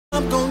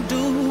I'm gonna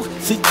do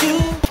for you.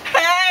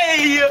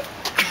 Hey!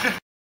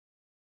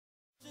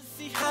 Just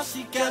see how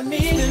she got me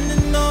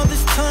spending all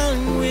this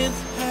time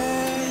with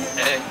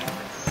her. Hey.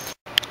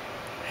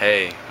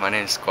 Hey, my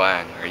name's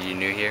Quang. Are you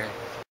new here?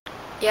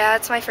 Yeah,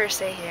 it's my first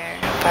day here.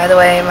 By the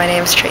way, my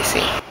name's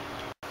Tracy.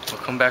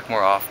 We'll come back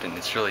more often.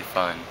 It's really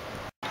fun.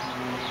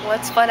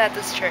 What's fun at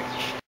this church?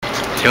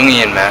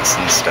 Tungi and mass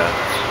and stuff.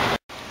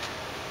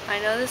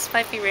 I know this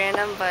might be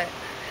random, but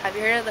have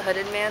you heard of the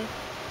Hooded Man?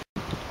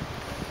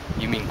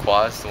 You mean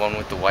Quaz, the one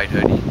with the white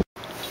hoodie?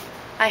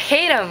 I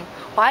hate him!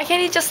 Why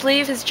can't he just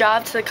leave his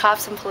job to the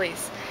cops and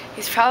police?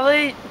 He's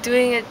probably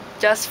doing it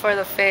just for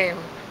the fame.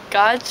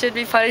 God should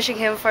be punishing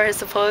him for his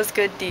supposed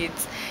good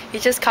deeds. He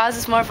just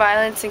causes more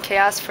violence and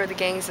chaos for the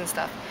gangs and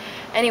stuff.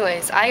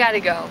 Anyways, I gotta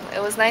go. It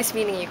was nice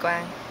meeting you,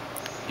 Quang.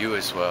 You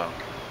as well.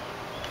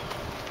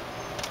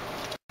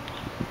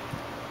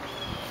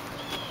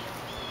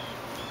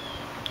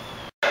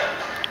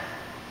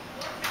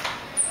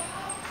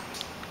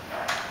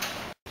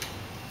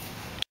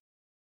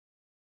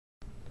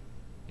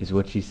 Is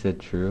what she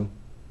said true?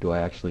 Do I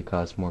actually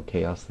cause more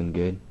chaos than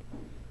good?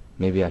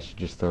 Maybe I should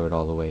just throw it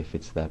all away if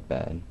it's that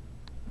bad.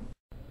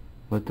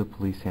 Let the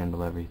police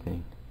handle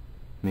everything.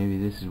 Maybe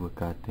this is what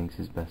God thinks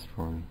is best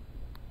for me.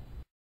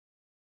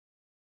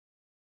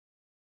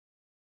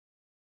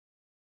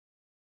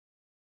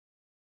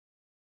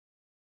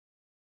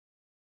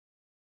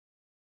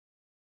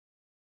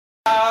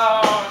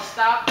 Oh,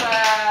 stop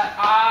that!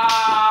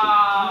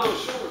 Ah! No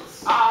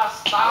shorts.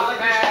 Ah, stop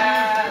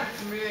that!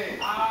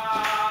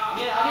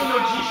 Yeah, I didn't know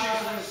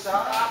G-shirts were in the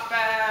South. Stop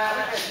that! I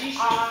like that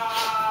G-shirt.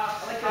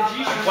 Ah, I like that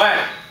G-shirt.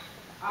 Where?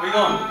 Where you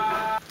going?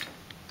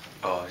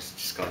 Oh, I was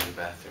just going to the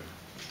bathroom.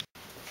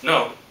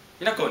 No,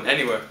 you're not going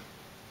anywhere.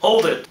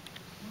 Hold it.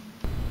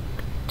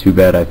 Too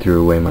bad I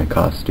threw away my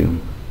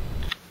costume.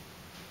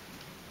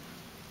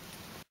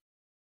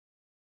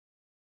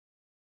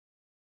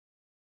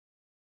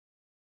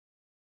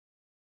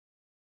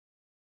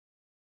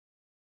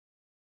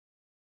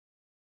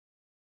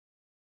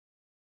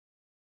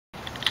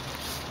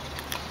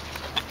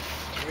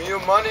 Give me your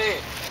money.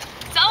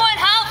 Someone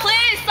help,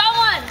 please!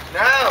 Someone!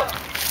 Now.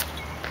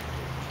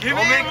 Give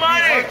Don't me make your me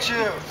money. hurt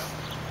you.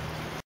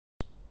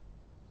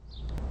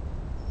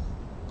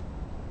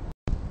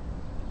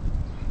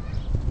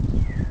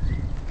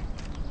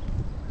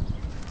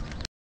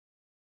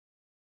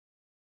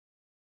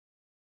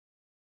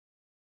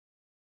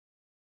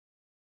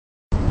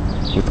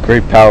 With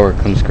great power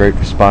comes great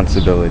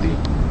responsibility.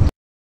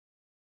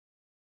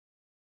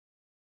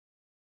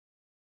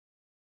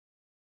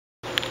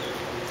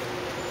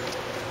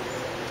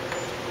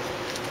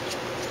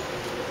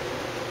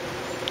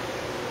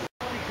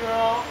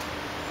 Girl.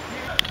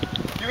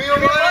 Give me your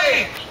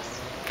money.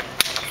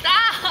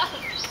 Stop!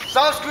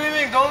 Stop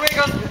screaming. Don't make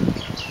us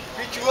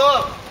beat you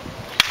up.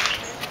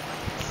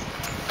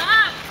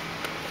 Stop!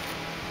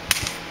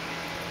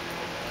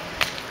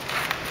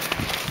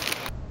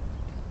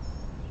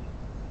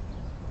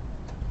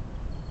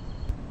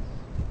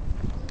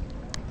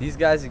 These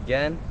guys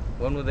again?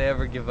 When will they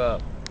ever give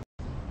up?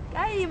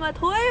 Cái gì mà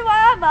thúi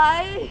quá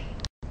vậy?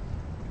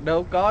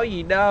 Đâu có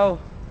gì đâu.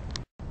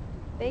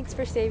 Thanks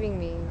for saving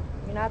me.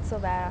 You're not so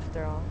bad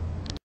after all.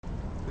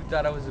 Who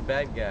thought I was a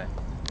bad guy?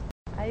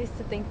 I used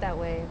to think that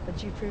way,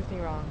 but you proved me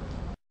wrong.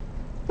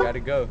 Gotta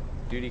go.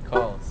 Duty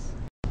calls.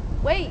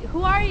 Wait,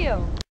 who are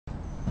you?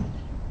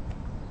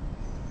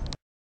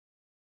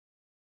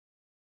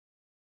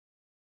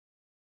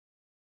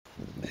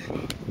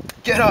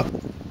 Get up.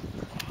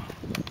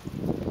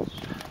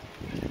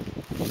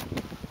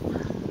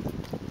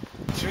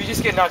 should we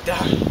just get knocked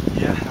out?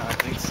 Yeah, I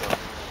think so.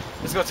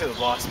 Let's go to the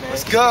boss, man.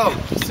 Let's go.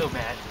 He's so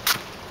mad.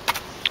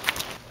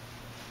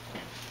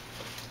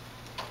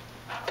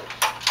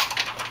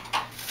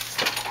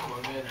 Come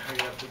on, man.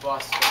 Hurry up. The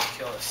boss is gonna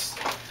kill us.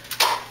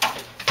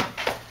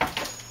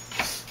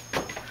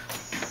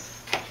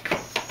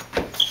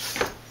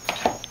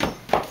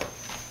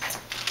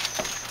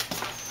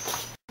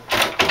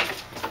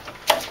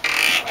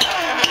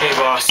 Hey,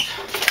 boss.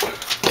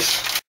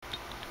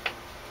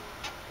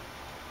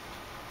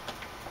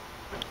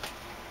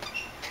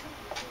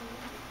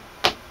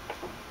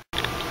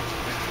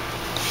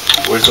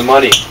 Where's the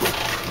money?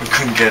 We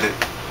couldn't get it.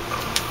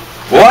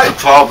 What? No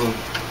problem.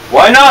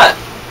 Why not?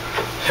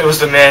 It was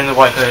the man in the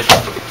white hood.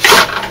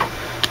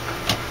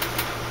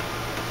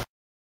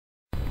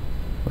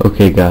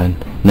 Okay, God.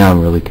 Now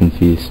I'm really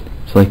confused.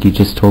 It's like you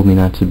just told me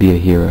not to be a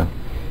hero,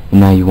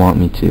 and now you want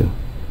me to.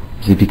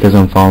 Is it because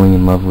I'm falling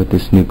in love with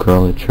this new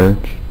girl at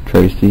church,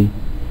 Tracy?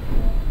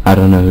 I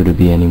don't know who to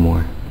be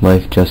anymore.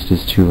 Life just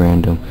is too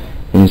random,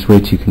 and it's way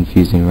too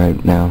confusing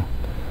right now.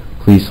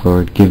 Please,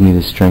 Lord, give me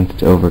the strength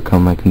to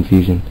overcome my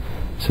confusion,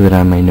 so that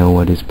I may know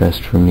what is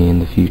best for me in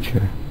the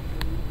future.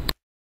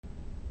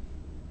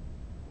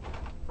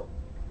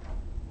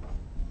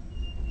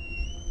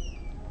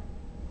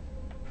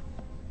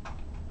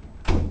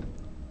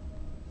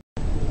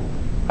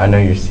 I know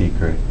your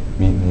secret.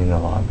 Meet me in the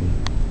lobby.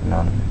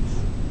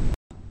 Anonymous.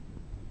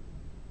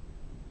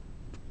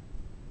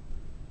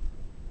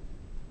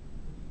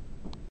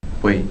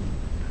 Wait,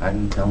 I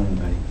didn't tell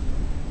anybody.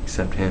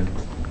 Except him.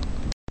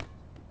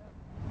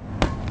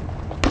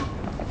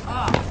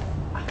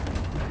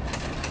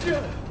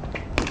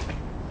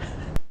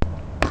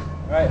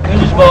 Alright,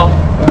 finish ball.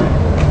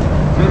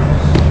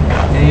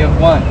 Hey, Am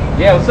Quang.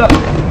 Yeah, what's up?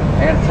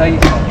 I gotta tell you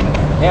something.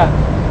 Yeah.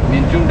 Me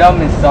and Jungdam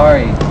is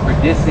sorry for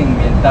dissing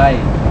me and Tai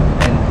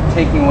and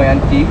taking away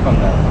Anti from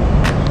them.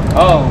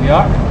 Oh, we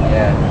are?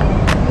 Yeah.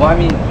 Well, I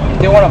mean, if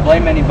they want to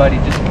blame anybody,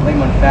 just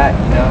blame on Fat,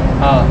 you know?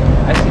 Oh,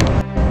 I see.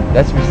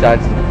 That's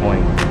besides the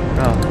point.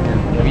 Oh, yeah.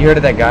 Have you heard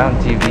of that guy on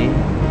TV?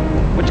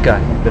 Which guy?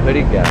 The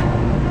hooded guy.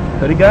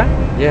 Hooded guy?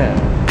 Yeah.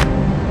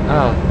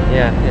 Oh,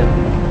 yeah, him.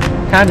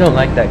 Kinda don't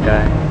like that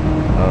guy.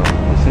 Oh,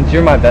 well, since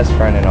you're my best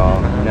friend and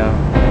all, you know,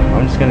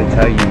 I'm just gonna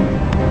tell you,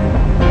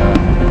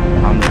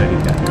 I'm the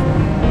hooded guy.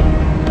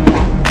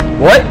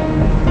 What?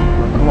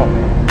 Oh, come on,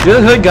 man.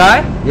 You're the hood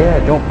guy? Yeah,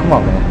 come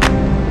on, man.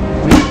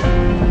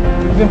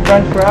 We've been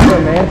friends forever,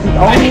 man.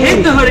 I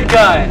hate the hooded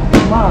guy!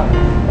 Come on.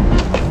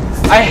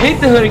 I hate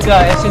the hooded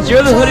guy, and since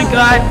you're the hooded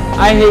guy,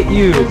 I hate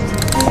you.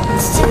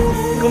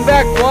 Come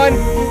back, one.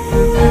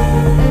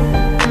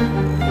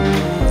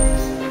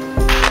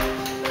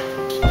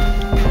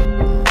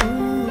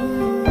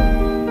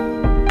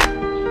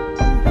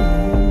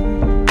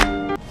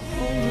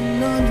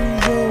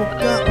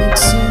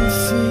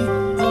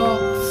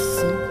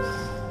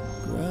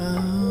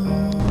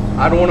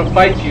 I don't want to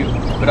fight you,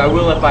 but I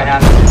will if I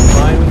have to.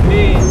 Fine with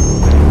me.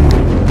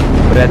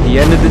 But at the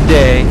end of the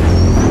day,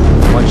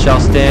 one shall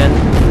stand,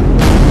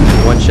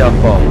 one shall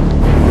fall.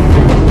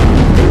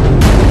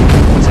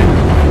 What's it?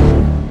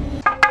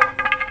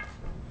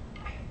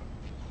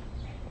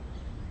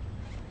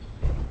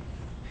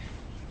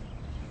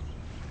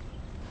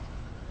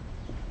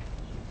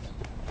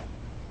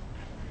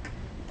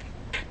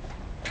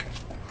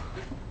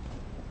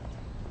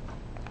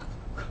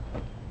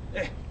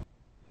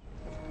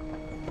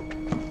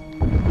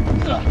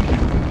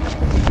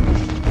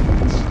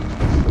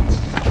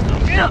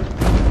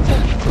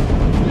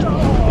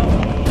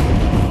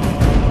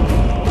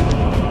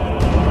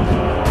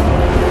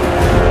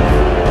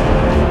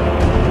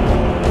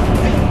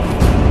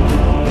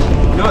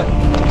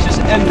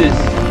 End this.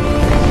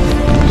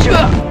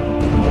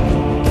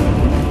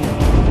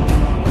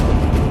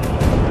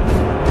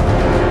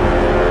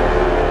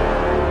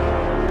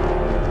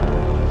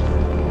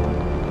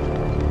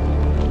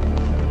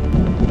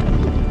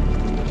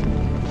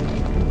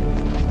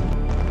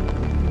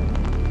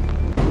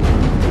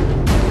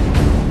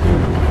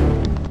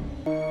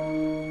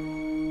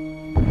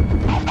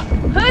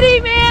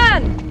 Hoodie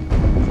man!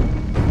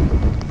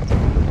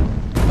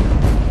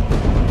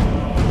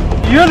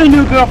 You're the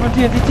new girl from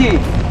TNT.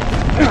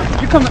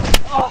 You're coming.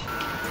 Oh.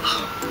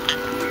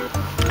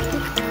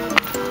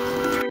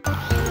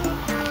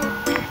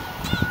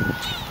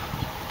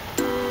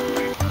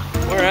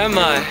 Where am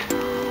I?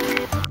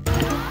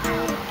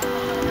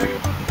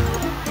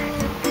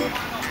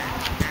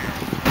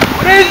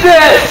 What is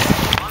this?